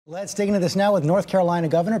Let's dig into this now with North Carolina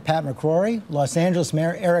Governor Pat McCrory, Los Angeles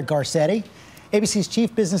Mayor Eric Garcetti, ABC's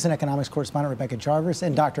Chief Business and Economics Correspondent Rebecca Jarvis,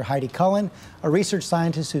 and Dr. Heidi Cullen, a research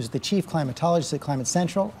scientist who's the Chief Climatologist at Climate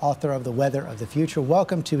Central, author of The Weather of the Future.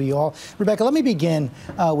 Welcome to you all. Rebecca, let me begin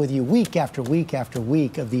with you. Week after week after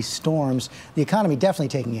week of these storms, the economy definitely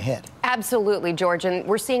taking a hit. Absolutely, George, and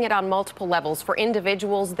we're seeing it on multiple levels. For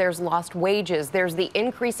individuals, there's lost wages. There's the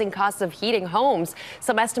increasing costs of heating homes.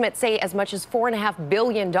 Some estimates say as much as $4.5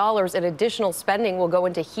 billion in additional spending will go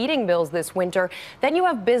into heating bills this winter. Then you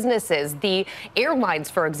have businesses. The airlines,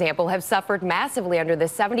 for example, have suffered massively under the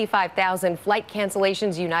 75,000 flight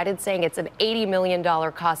cancellations. United saying it's an $80 million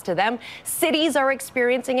cost to them. Cities are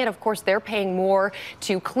experiencing it. Of course, they're paying more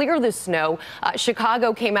to clear the snow.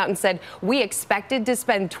 Chicago came out and said, we expected to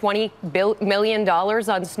spend $20 million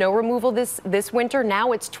on snow removal this winter.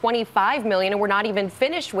 Now it's $25 million, and we're not even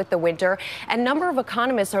finished with the winter. A number of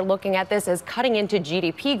economists are looking at this as cutting into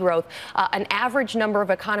GDP growth. An average number of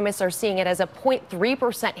economists are seeing it as a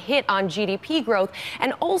 0.3% hit on GDP growth.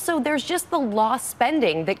 And also, there's just the lost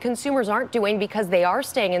spending that consumers aren't doing because they are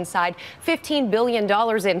staying inside. $15 billion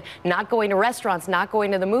in not going to restaurants, not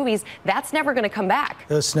going to the movies. That's never going to come back.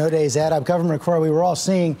 Those snow days add up. Governor McCrory, we were all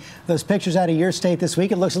seeing those pictures out of your state this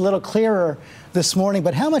week. It looks a little clearer this morning,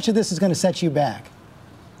 but how much of this is going to set you back?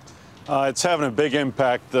 It's having a big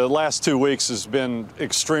impact. The last 2 weeks has been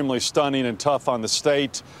extremely stunning and tough on the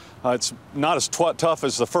state. It's not as tough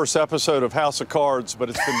as the first episode of House of Cards, but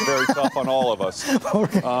it's been very tough on all of us.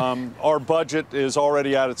 Our budget is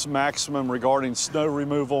already at its maximum regarding snow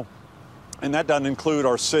removal, and that doesn't include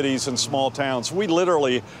our cities and small towns. We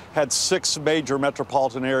literally had 6 major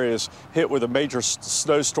metropolitan areas hit with a major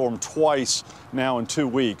snowstorm twice now in 2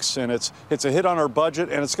 weeks. And it's a hit on our budget,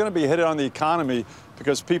 and it's going to be a hit on the economy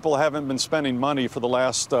because people haven't been spending money for the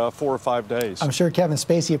last 4 or 5 days. I'm sure Kevin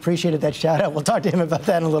Spacey appreciated that shout out. We'll talk to him about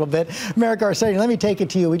that in a little bit. Mayor Garcetti, let me take it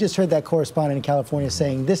to you. We just heard that correspondent in California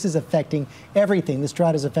saying this is affecting everything. This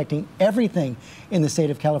drought is affecting everything in the state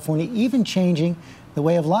of California, even changing the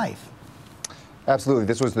way of life. Absolutely.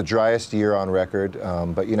 This was the driest year on record,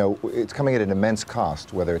 but, you know, it's coming at an immense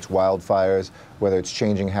cost, whether it's wildfires, whether it's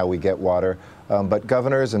changing how we get water. But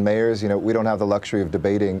governors and mayors, you know, we don't have the luxury of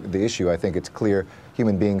debating the issue. I think it's clear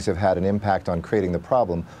human beings have had an impact on creating the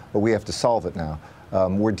problem, but we have to solve it now.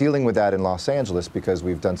 We're dealing with that in Los Angeles because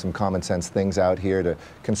we've done some common sense things out here to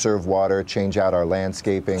conserve water, change out our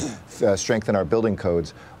landscaping, strengthen our building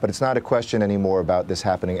codes. But it's not a question anymore about this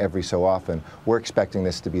happening every so often. We're expecting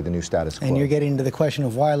this to be the new status quo. And you're getting into the question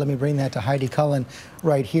of why. Let me bring that to Heidi Cullen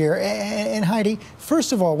right here. And Heidi,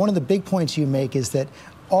 first of all, one of the big points you make is that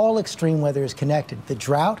all extreme weather is connected. The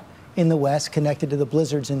drought in the west connected to the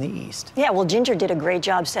blizzards in the east. Yeah, well, Ginger did a great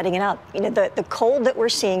job setting it up. You know, the cold that we're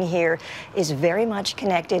seeing here is very much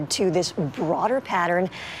connected to this broader pattern.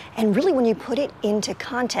 And really, when you put it into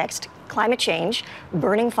context, climate change,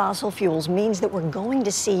 burning fossil fuels means that we're going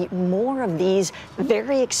to see more of these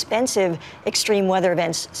very expensive extreme weather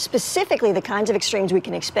events. Specifically, the kinds of extremes we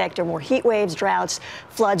can expect are more heat waves, droughts,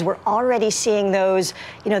 floods. We're already seeing those.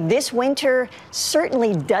 You know, this winter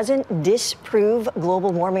certainly doesn't disprove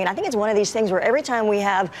global warming. And I think it's one of these things where every time we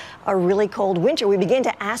have a really cold winter, we begin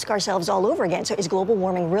to ask ourselves all over again, so is global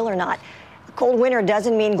warming real or not? A cold winter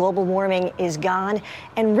doesn't mean global warming is gone.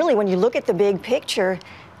 And really, when you look at the big picture,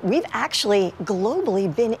 we've actually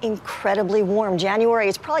globally been incredibly warm. January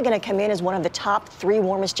is probably going to come in as one of the top 3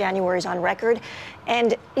 warmest Januaries on record.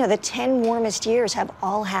 And, you know, the 10 warmest years have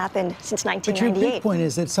all happened since 1998. But your big point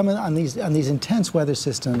is that on these intense weather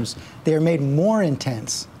systems, they are made more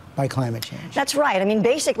intense by climate change. That's right. I mean,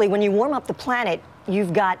 basically, when you warm up the planet,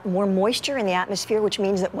 you've got more moisture in the atmosphere, which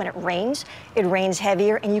means that when it rains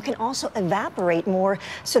heavier, and you can also evaporate more.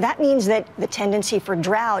 So that means that the tendency for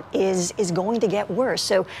drought is going to get worse.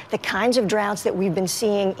 So the kinds of droughts that we've been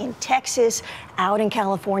seeing in Texas, out in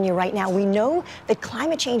California right now, we know that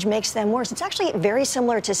climate change makes them worse. It's actually very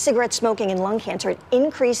similar to cigarette smoking and lung cancer. It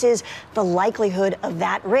increases the likelihood of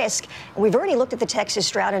that risk. And we've already looked at the Texas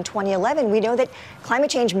drought in 2011. We know that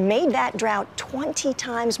climate change made that drought 20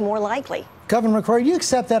 times more likely. Governor McCrory, do you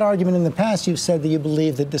accept that argument? In the past, you've said that you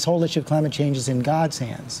believe that this whole issue of climate change is in God's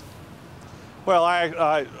hands. Well,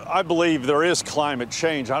 I believe there is climate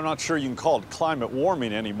change. I'm not sure you can call it climate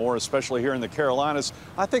warming anymore, especially here in the Carolinas.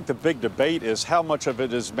 I think the big debate is how much of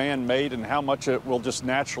it is man-made and how much it will just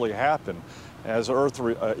naturally happen as Earth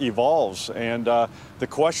evolves. And the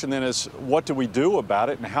question then is, what do we do about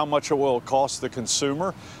it and how much it will cost the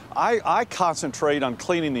consumer? I concentrate on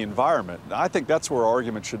cleaning the environment. I think that's where our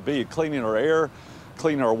argument should be, cleaning our air,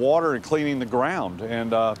 cleaning our water, and cleaning the ground.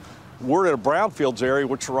 And we're in a brownfields area,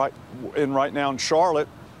 which right now in Charlotte,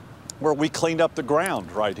 where we cleaned up the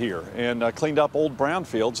ground right here and cleaned up old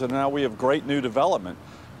brownfields, and now we have great new development.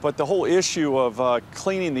 But the whole issue of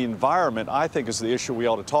cleaning the environment, I think, is the issue we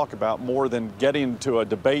ought to talk about more than getting to a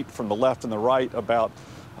debate from the left and the right about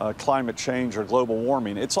climate change or global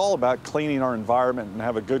warming. It's all about cleaning our environment and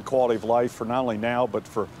have a good quality of life for not only now, but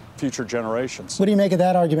for future generations. What do you make of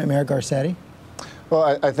that argument, Mayor Garcetti?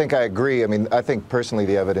 Well, I think I agree. I mean, I think personally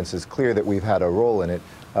the evidence is clear that we've had a role in it.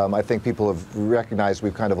 I think people have recognized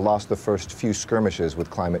we've kind of lost the first few skirmishes with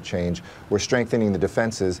climate change. We're strengthening the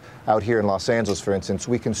defenses. Out here in Los Angeles, for instance,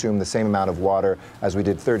 we consume the same amount of water as we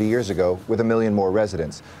did 30 years ago with 1 million more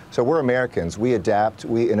residents. So we're Americans. We adapt,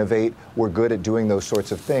 we innovate, we're good at doing those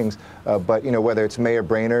sorts of things. But, you know, whether it's Mayor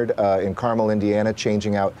Brainerd in Carmel, Indiana,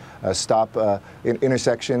 changing out stop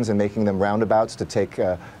intersections and making them roundabouts to take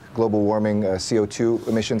global warming CO2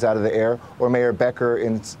 emissions out of the air, or Mayor Becker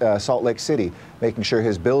in Salt Lake City, making sure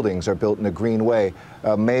his buildings are built in a green way.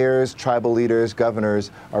 Mayors, tribal leaders,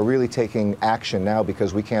 governors are really taking action now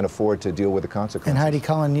because we can't afford to deal with the consequences. And Heidi,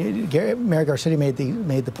 Cullen, Mayor Garcetti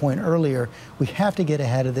made the point earlier. We have to get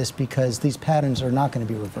ahead of this because these patterns are not going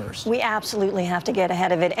to be reversed. We absolutely have to get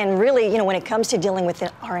ahead of it. And really, you know, when it comes to dealing with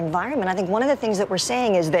our environment, I think one of the things that we're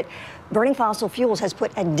saying is that burning fossil fuels has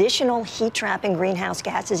put additional heat-trapping greenhouse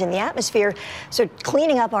gases in the atmosphere. So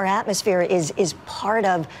cleaning up our atmosphere is part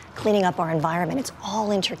of cleaning up our environment. It's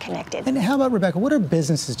all interconnected. And how about, Rebecca, what are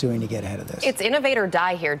businesses doing to get ahead of this? It's innovate or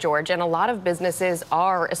die here, George, and a lot of businesses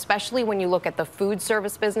are, especially when you look at the food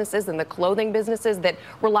service businesses and the clothing businesses that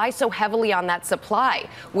rely so heavily on that supply,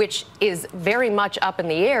 which is very much up in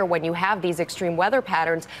the air when you have these extreme weather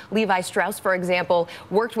patterns. Levi Strauss, for example,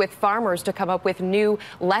 worked with farmers to come up with new,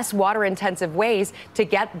 less water-intensive ways to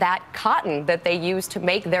get that cotton that they use to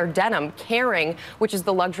make their denim. Kering, which is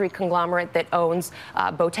the luxury conglomerate that owns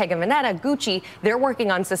Bottega Veneta, Gucci, they're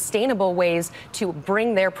working on sustainable ways to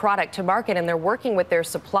bring their product to market, and they're working with their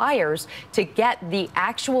suppliers to get the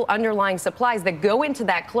actual underlying supplies that go into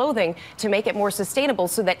that clothing to make it more sustainable,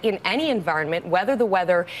 so that in any environment, whether the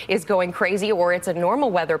weather is going crazy or it's a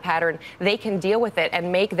normal weather pattern, they can deal with it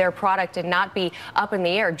and make their product and not be up in the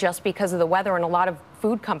air just because of the weather. And a lot of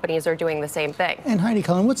food companies are doing the same thing. And Heidi,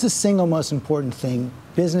 Cullen, what's the single most important thing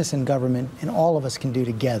business and government and all of us can do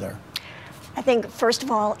together? I think, first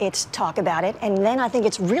of all, it's talk about it. And then I think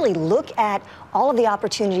it's really look at all of the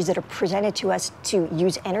opportunities that are presented to us to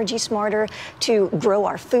use energy smarter, to grow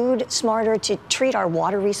our food smarter, to treat our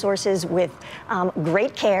water resources with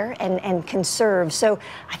great care and conserve. So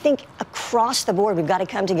I think across the board, we've got to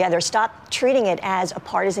come together, stop treating it as a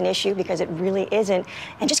partisan issue, because it really isn't,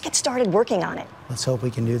 and just get started working on it. Let's hope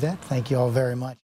we can do that. Thank you all very much.